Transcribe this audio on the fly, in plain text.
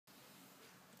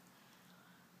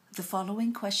The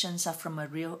following questions are from a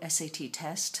real SAT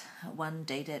test, one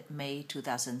dated May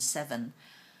 2007,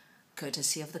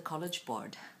 courtesy of the College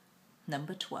Board.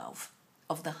 Number 12.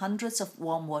 Of the hundreds of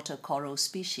warm water coral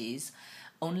species,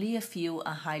 only a few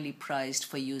are highly prized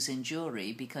for use in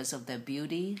jewelry because of their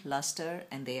beauty, luster,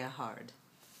 and they are hard.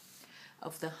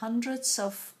 Of the hundreds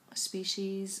of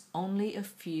species, only a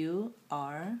few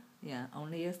are,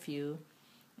 only a few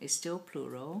is still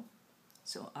plural,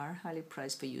 so are highly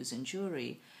prized for use in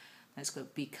jewelry. That's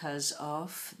good. Because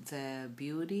of their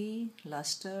beauty,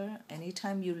 luster.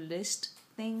 Anytime you list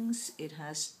things, it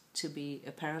has to be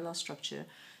a parallel structure.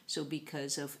 So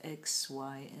because of X,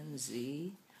 Y, and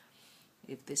Z.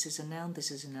 If this is a noun,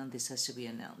 this is a noun, this has to be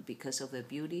a noun. Because of their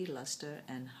beauty, luster,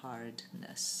 and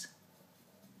hardness.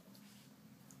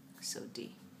 So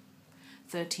D.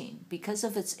 13. Because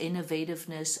of its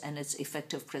innovativeness and its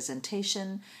effective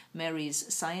presentation,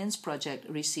 Mary's science project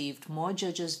received more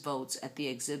judges' votes at the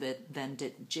exhibit than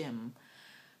did Jim.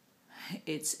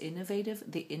 It's innovative,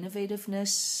 the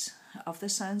innovativeness of the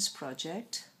science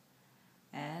project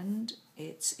and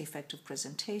its effective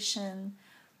presentation.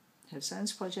 Her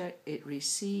science project, it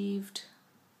received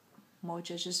more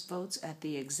judges' votes at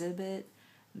the exhibit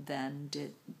than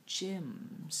did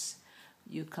Jim's.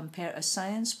 You compare a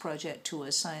science project to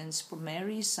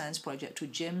Mary's science project to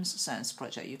Jim's science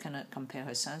project. You cannot compare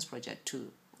her science project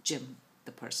to Jim,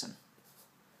 the person.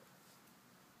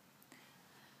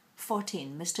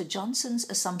 14. Mr. Johnson's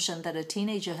assumption that a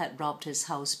teenager had robbed his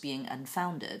house being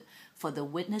unfounded, for the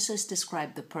witnesses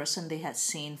described the person they had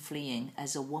seen fleeing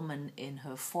as a woman in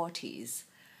her 40s.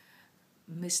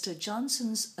 Mr.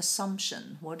 Johnson's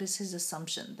assumption, what is his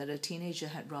assumption? That a teenager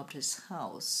had robbed his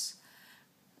house.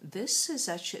 This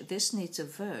needs a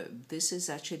verb. This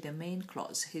is actually the main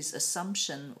clause. His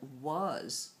assumption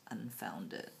was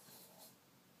unfounded.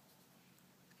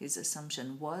 His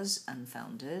assumption was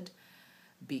unfounded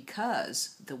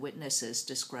because the witnesses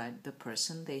described the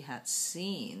person they had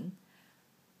seen.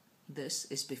 This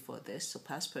is before this, so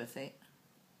past perfect.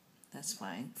 That's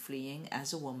fine. Fleeing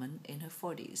as a woman in her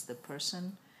 40s. The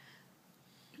person,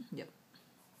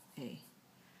 A.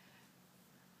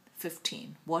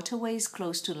 15. Waterways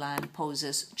close to land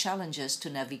poses challenges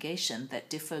to navigation that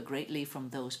differ greatly from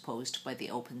those posed by the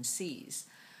open seas.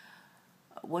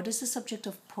 What is the subject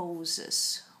of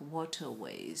poses?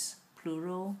 Waterways.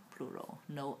 Plural,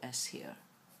 no S here.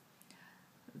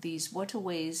 These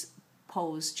waterways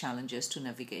pose challenges to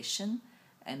navigation,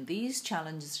 and these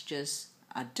challenges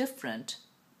are different,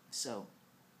 so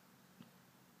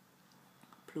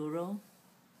plural.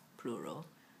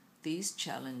 These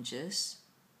challenges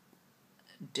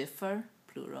differ,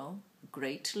 plural,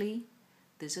 greatly,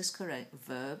 this is correct,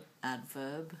 verb,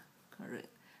 adverb, correct,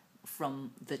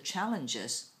 from the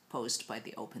challenges posed by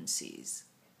the open seas.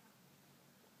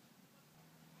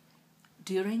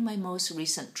 During my most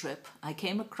recent trip, I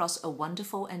came across a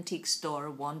wonderful antique store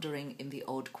wandering in the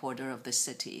old quarter of the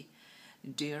city.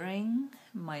 During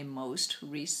my most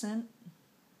recent,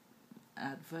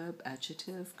 adverb,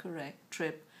 adjective, correct,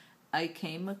 trip, I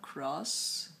came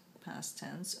across, past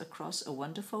tense, across a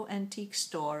wonderful antique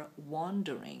store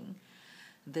wandering.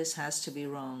 This has to be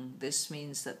wrong. This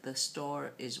means that the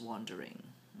store is wandering.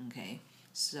 Okay,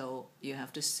 so you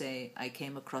have to say, I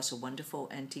came across a wonderful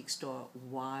antique store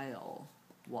while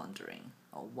wandering,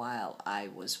 or while I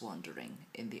was wandering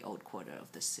in the old quarter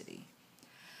of the city.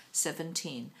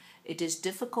 17. It is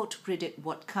difficult to predict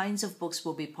what kinds of books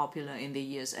will be popular in the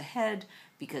years ahead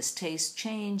because tastes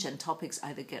change and topics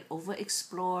either get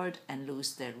overexplored and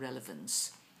lose their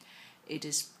relevance. It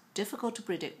is difficult to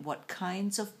predict what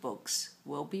kinds of books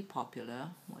will be popular.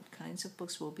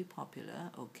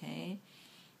 Okay,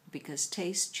 because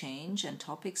tastes change and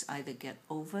topics either get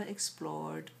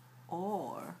overexplored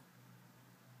or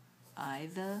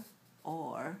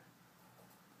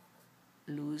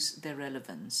lose their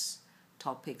relevance.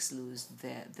 Topics lose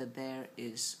there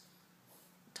is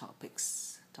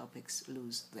topics. Topics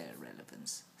lose their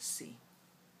relevance. C.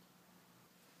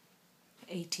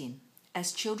 18.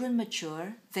 As children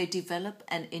mature, they develop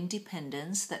an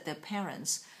independence that their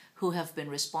parents, who have been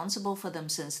responsible for them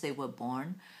since they were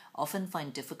born, often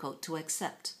find difficult to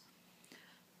accept.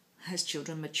 As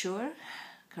children mature,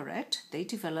 correct, they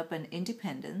develop an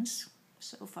independence,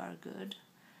 so far good,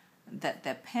 that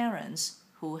their parents,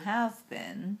 who have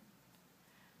been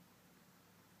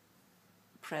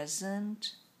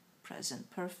present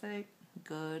perfect,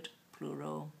 good,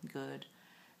 plural, good,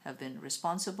 have been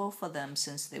responsible for them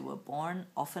since they were born,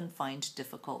 often find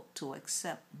difficult to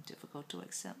accept.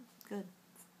 Good.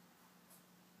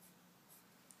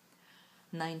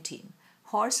 19.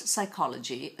 Horse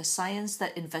psychology, a science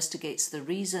that investigates the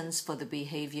reasons for the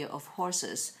behavior of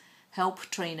horses, help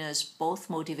trainers both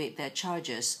motivate their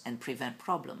charges and prevent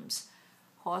problems.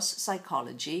 Horse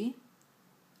psychology,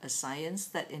 a science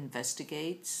that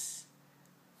investigates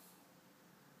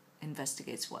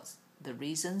what? The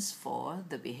reasons for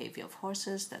the behavior of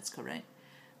horses, that's correct.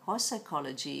 Horse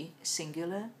psychology,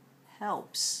 singular,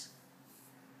 helps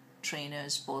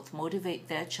trainers both motivate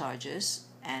their charges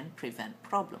and prevent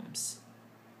problems.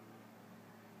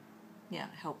 Yeah,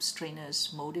 helps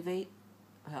trainers motivate,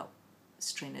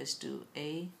 helps trainers do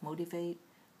A, motivate,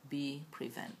 B,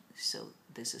 prevent. So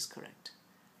this is correct.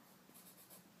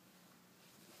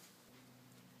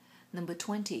 Number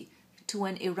 20. To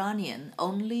an Iranian,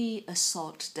 only a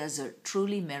salt desert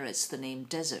truly merits the name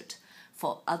desert.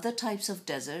 For other types of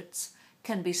deserts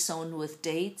can be sown with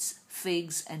dates,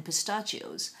 figs, and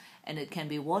pistachios, and it can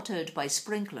be watered by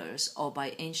sprinklers or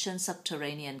by ancient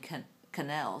subterranean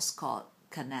canals called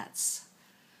qanats.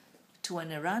 To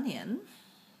an Iranian,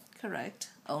 correct,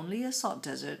 only a salt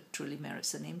desert truly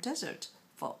merits the name desert.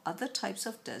 For other types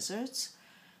of deserts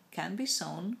can be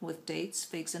sown with dates,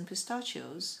 figs, and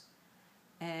pistachios.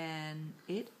 And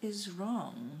it is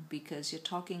wrong because you're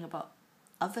talking about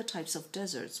other types of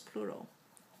deserts, plural.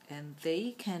 And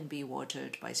they can be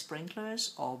watered by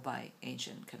sprinklers or by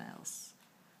ancient canals.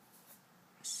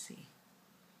 Let's see.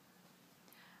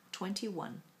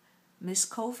 21. Ms.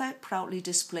 Kovac proudly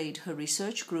displayed her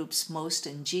research group's most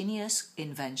ingenious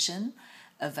invention,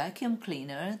 a vacuum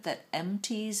cleaner that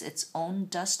empties its own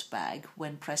dust bag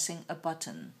when pressing a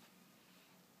button.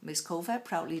 Ms. Kovac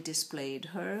proudly displayed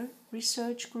her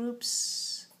research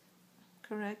group's,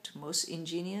 correct, most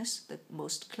ingenious, the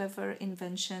most clever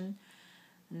invention,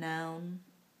 noun,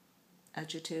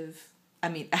 adjective,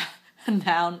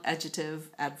 noun, adjective,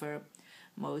 adverb,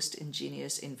 most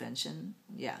ingenious invention.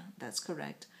 Yeah, that's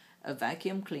correct. A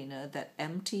vacuum cleaner that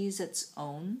empties its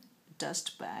own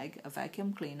dust bag, a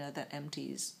vacuum cleaner that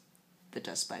empties the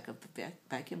dust bag of the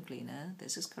vacuum cleaner.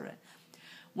 This is correct.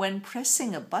 When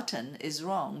pressing a button is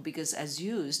wrong because as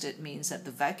used it means that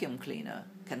the vacuum cleaner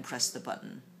can press the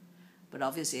button, but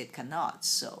obviously it cannot,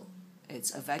 so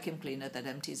it's a vacuum cleaner that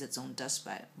empties its own dust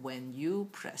bag when you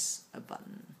press a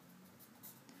button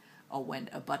or when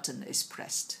a button is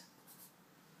pressed.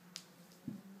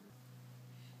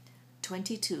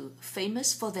 22.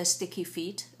 Famous for their sticky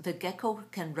feet, the gecko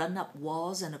can run up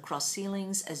walls and across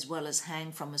ceilings as well as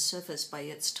hang from a surface by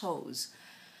its toes.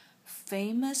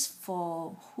 Famous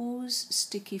for whose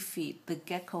sticky feet? The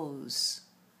gecko's.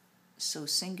 So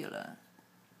singular.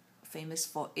 Famous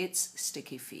for its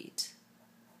sticky feet.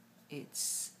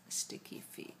 Its sticky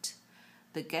feet.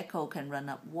 The gecko can run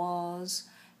up walls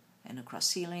and across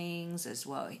ceilings as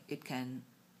well. It can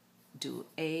do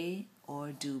A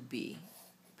or do B.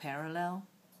 Parallel?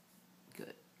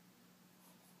 Good.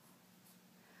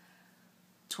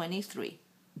 23.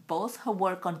 Both her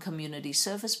work on community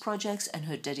service projects and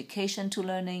her dedication to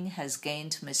learning has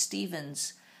gained Ms.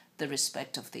 Stevens the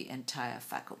respect of the entire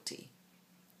faculty.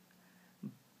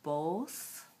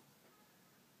 Both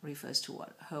refers to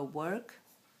what? Her work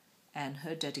and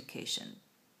her dedication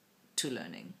to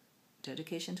learning.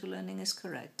 Dedication to learning is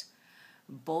correct.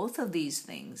 Both of these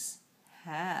things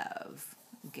have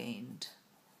gained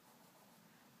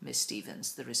Ms.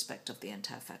 Stevens the respect of the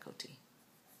entire faculty.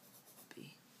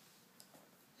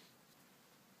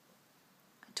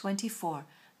 24.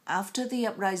 After the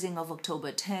uprising of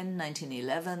October 10,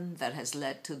 1911, that has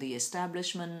led to the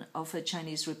establishment of a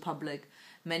Chinese Republic,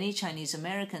 many Chinese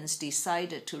Americans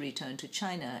decided to return to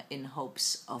China in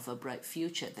hopes of a bright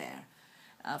future there.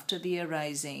 After the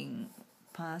arising,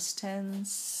 past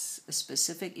tense, a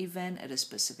specific event at a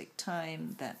specific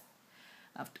time, that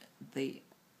after the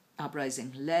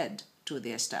uprising led to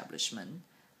the establishment,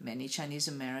 many Chinese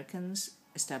Americans,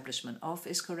 establishment of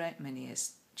is correct, many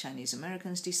Chinese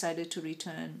Americans decided to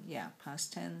return,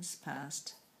 past tense,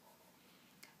 past,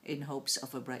 in hopes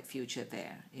of a bright future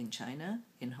there in China,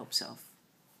 in hopes of,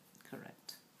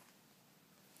 correct.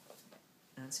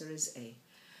 Answer is A.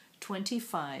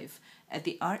 25. At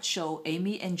the art show,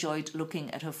 Amy enjoyed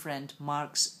looking at her friend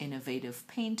Mark's innovative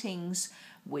paintings,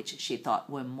 which she thought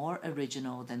were more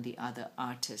original than the other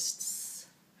artists.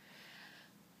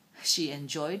 She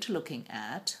enjoyed looking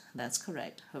at, that's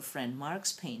correct, her friend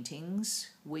Mark's paintings,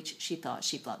 which she thought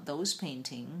those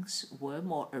paintings were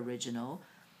more original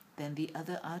than the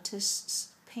other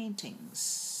artists'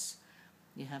 paintings.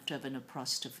 You have to have an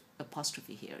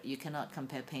apostrophe here. You cannot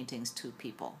compare paintings to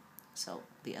people. So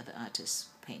the other artists'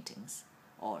 paintings,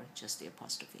 or just the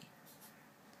apostrophe.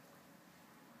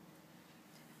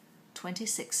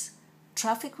 26.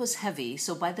 Traffic was heavy,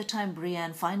 so by the time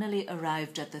Brianne finally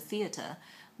arrived at the theater,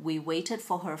 we waited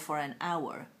for her for an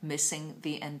hour, missing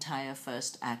the entire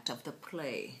first act of the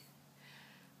play.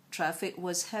 Traffic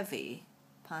was heavy,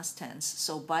 past tense.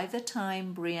 So by the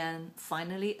time Brienne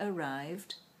finally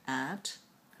arrived at,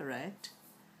 correct?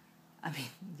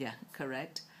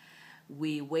 Correct.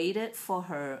 We waited for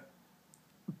her.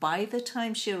 By the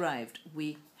time she arrived,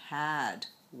 we had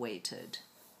waited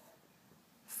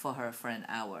for her for an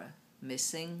hour,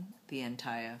 missing the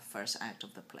entire first act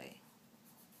of the play.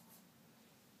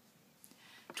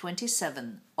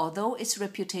 27. Although its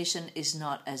reputation is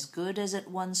not as good as it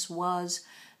once was,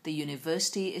 the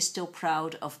university is still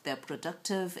proud of their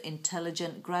productive,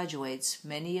 intelligent graduates,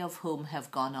 many of whom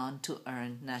have gone on to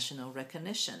earn national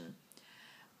recognition.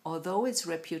 Although its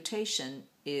reputation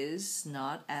is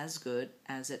not as good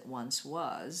as it once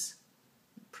was,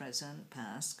 present,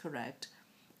 past, correct.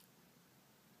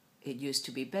 It used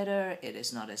to be better, it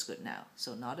is not as good now.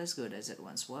 So not as good as it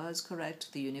once was,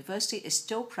 correct. The university is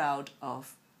still proud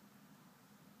of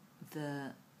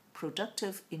the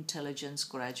productive intelligence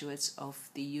graduates of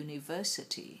the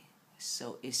university.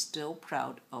 So is still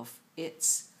proud of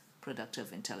its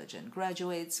productive intelligent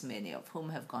graduates, many of whom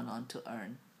have gone on to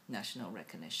earn national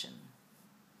recognition.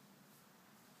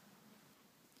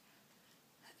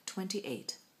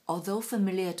 28. Although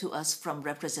familiar to us from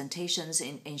representations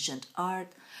in ancient art,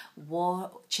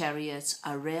 war chariots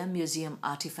are rare museum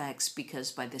artifacts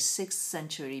because by the 6th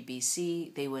century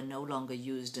BC, they were no longer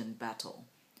used in battle.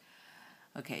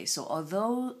 Okay, so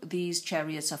although these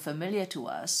chariots are familiar to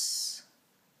us,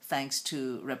 thanks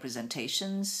to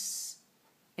representations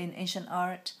in ancient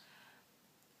art,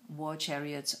 war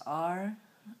chariots are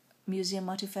museum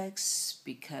artifacts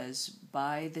because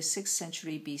by the 6th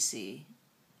century BC,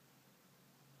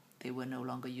 they were no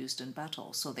longer used in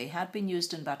battle. So they had been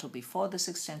used in battle before the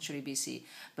 6th century BC,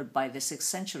 but by the 6th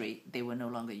century, they were no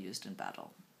longer used in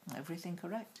battle. Everything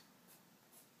correct.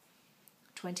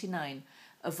 29.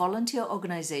 A volunteer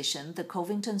organization, the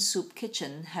Covington Soup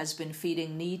Kitchen, has been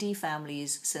feeding needy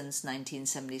families since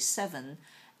 1977,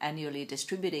 annually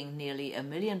distributing nearly 1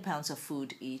 million pounds of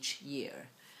food each year.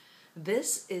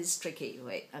 This is tricky.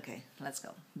 Wait, okay, let's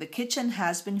go. The kitchen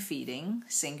has been feeding,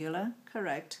 singular,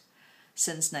 correct,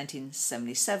 since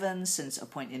 1977, since a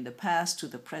point in the past to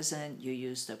the present. You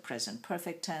use the present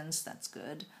perfect tense, that's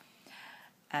good.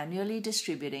 Annually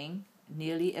distributing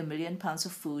nearly 1 million pounds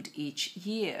of food each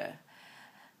year.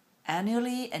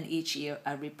 Annually and each year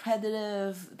are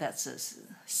repetitive. That's a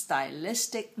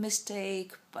stylistic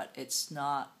mistake, but it's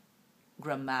not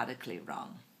grammatically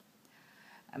wrong.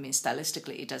 I mean,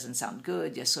 stylistically, it doesn't sound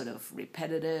good. You're sort of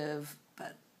repetitive,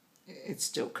 but it's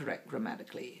still correct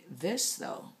grammatically. This,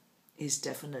 though, is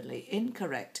definitely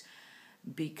incorrect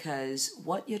because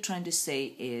what you're trying to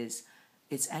say is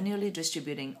it's annually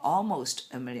distributing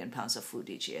almost 1 million pounds of food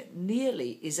each year.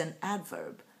 Nearly is an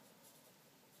adverb.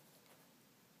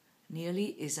 Nearly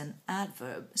is an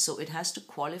adverb, so it has to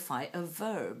qualify a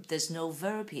verb. There's no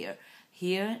verb here.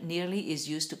 Here, nearly is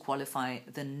used to qualify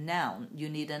the noun. You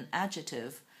need an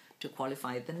adjective to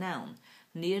qualify the noun.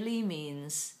 Nearly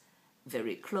means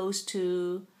very close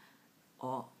to,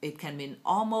 or it can mean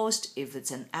almost if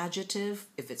it's an adjective,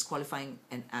 if it's qualifying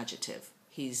an adjective.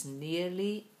 He's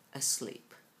nearly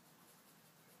asleep.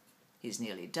 He's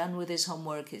nearly done with his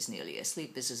homework. He's nearly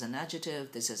asleep. This is an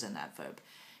adjective. This is an adverb.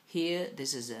 Here,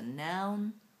 this is a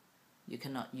noun. You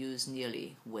cannot use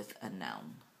nearly with a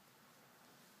noun.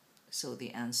 So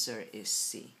the answer is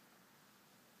C.